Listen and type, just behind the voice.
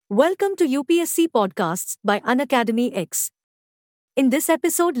Welcome to UPSC Podcasts by Unacademy X. In this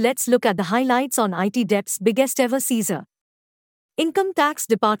episode, let's look at the highlights on IT Dept's biggest ever seizure. Income Tax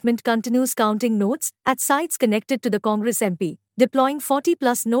Department continues counting notes at sites connected to the Congress MP, deploying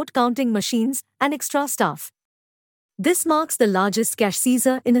 40-plus note counting machines and extra staff. This marks the largest cash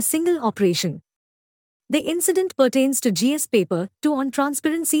seizure in a single operation. The incident pertains to GS Paper 2 on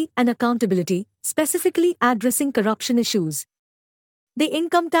transparency and accountability, specifically addressing corruption issues. The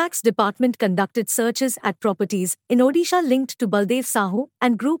Income Tax Department conducted searches at properties in Odisha linked to Baldev Sahu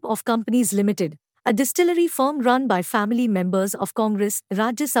and Group of Companies Limited, a distillery firm run by family members of Congress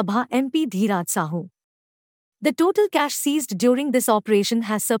Rajya Sabha MP Dheeraj Sahu. The total cash seized during this operation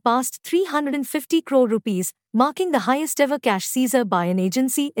has surpassed 350 crore rupees, marking the highest ever cash seizure by an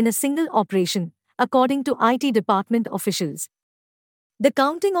agency in a single operation, according to IT department officials. The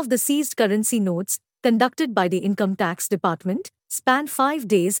counting of the seized currency notes, conducted by the Income Tax Department, spanned 5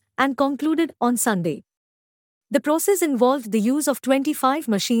 days and concluded on Sunday. The process involved the use of 25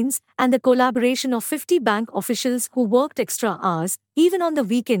 machines and the collaboration of 50 bank officials who worked extra hours, even on the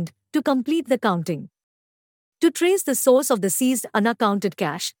weekend, to complete the counting. To trace the source of the seized unaccounted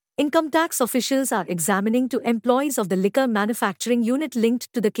cash, income tax officials are examining two employees of the liquor manufacturing unit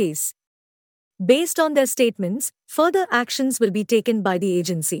linked to the case. Based on their statements, further actions will be taken by the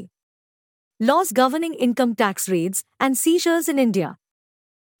agency. Laws governing income tax raids and seizures in India.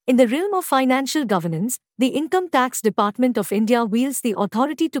 In the realm of financial governance, the Income Tax Department of India wields the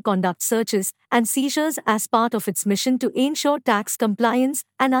authority to conduct searches and seizures as part of its mission to ensure tax compliance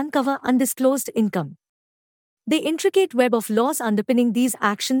and uncover undisclosed income. The intricate web of laws underpinning these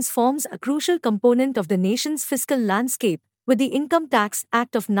actions forms a crucial component of the nation's fiscal landscape, with the Income Tax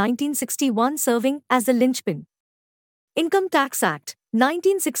Act of 1961 serving as the linchpin. Income Tax Act,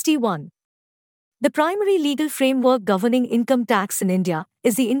 1961. The primary legal framework governing income tax in India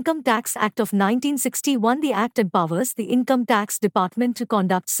is the Income Tax Act of 1961. The Act empowers the Income Tax Department to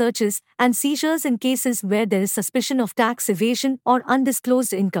conduct searches and seizures in cases where there is suspicion of tax evasion or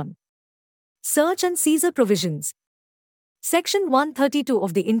undisclosed income. Search and seizure provisions. Section 132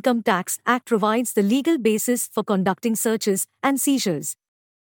 of the Income Tax Act provides the legal basis for conducting searches and seizures.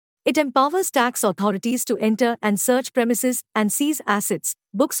 It empowers tax authorities to enter and search premises and seize assets,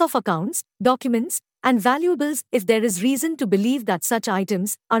 books of accounts, documents, and valuables if there is reason to believe that such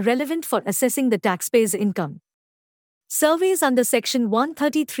items are relevant for assessing the taxpayer's income. Surveys under Section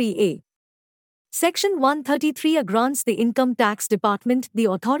 133A. Section 133A grants the Income Tax Department the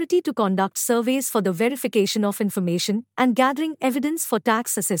authority to conduct surveys for the verification of information and gathering evidence for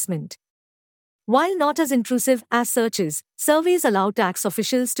tax assessment. While not as intrusive as searches, surveys allow tax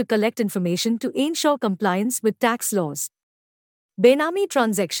officials to collect information to ensure compliance with tax laws. Benami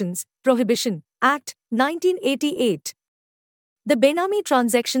Transactions Prohibition Act, 1988. The Benami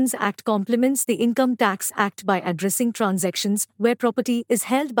Transactions Act complements the Income Tax Act by addressing transactions where property is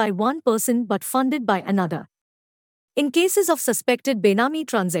held by one person but funded by another. In cases of suspected Benami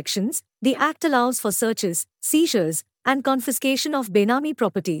transactions, the Act allows for searches, seizures, and confiscation of Benami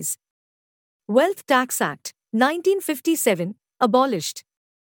properties. Wealth Tax Act, 1957, abolished.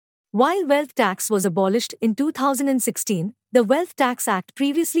 While wealth tax was abolished in 2016, the Wealth Tax Act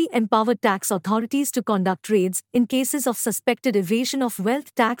previously empowered tax authorities to conduct raids in cases of suspected evasion of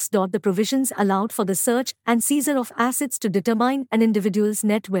wealth tax. The provisions allowed for the search and seizure of assets to determine an individual's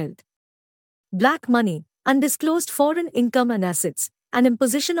net wealth. Black Money, Undisclosed Foreign Income and Assets, and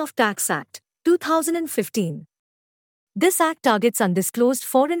Imposition of Tax Act, 2015. This act targets undisclosed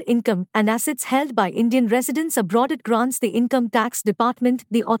foreign income and assets held by Indian residents abroad. It grants the Income Tax Department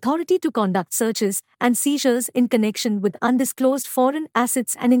the authority to conduct searches and seizures in connection with undisclosed foreign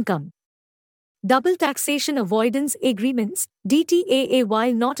assets and income. Double Taxation Avoidance Agreements, DTAA.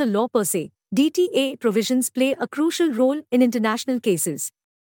 While not a law per se, DTAA provisions play a crucial role in international cases.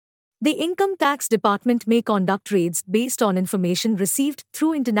 The Income Tax Department may conduct raids based on information received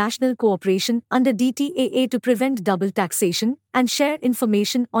through international cooperation under DTAA to prevent double taxation and share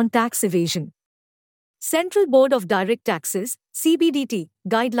information on tax evasion. Central Board of Direct Taxes, CBDT,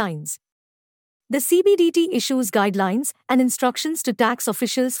 Guidelines. The CBDT issues guidelines and instructions to tax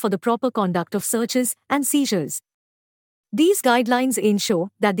officials for the proper conduct of searches and seizures. These guidelines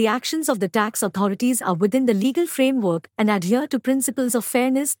ensure that the actions of the tax authorities are within the legal framework and adhere to principles of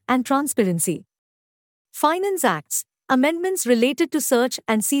fairness and transparency. Finance Acts. Amendments related to search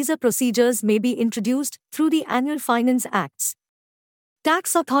and seizure procedures may be introduced through the annual Finance Acts.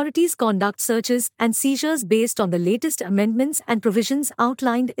 Tax authorities conduct searches and seizures based on the latest amendments and provisions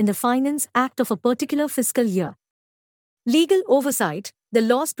outlined in the Finance Act of a particular fiscal year. Legal Oversight. The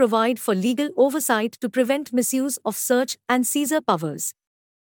laws provide for legal oversight to prevent misuse of search and seizure powers.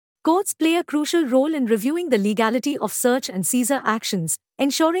 Courts play a crucial role in reviewing the legality of search and seizure actions,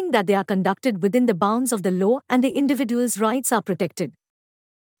 ensuring that they are conducted within the bounds of the law and the individual's rights are protected.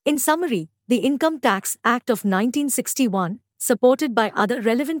 In summary, the Income Tax Act of 1961, supported by other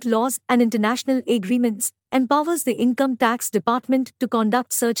relevant laws and international agreements, empowers the Income Tax Department to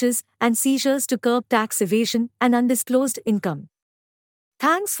conduct searches and seizures to curb tax evasion and undisclosed income.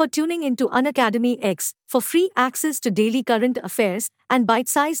 Thanks for tuning into Unacademy X. For free access to daily current affairs and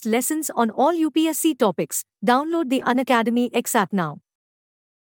bite-sized lessons on all UPSC topics, download the Unacademy X app now.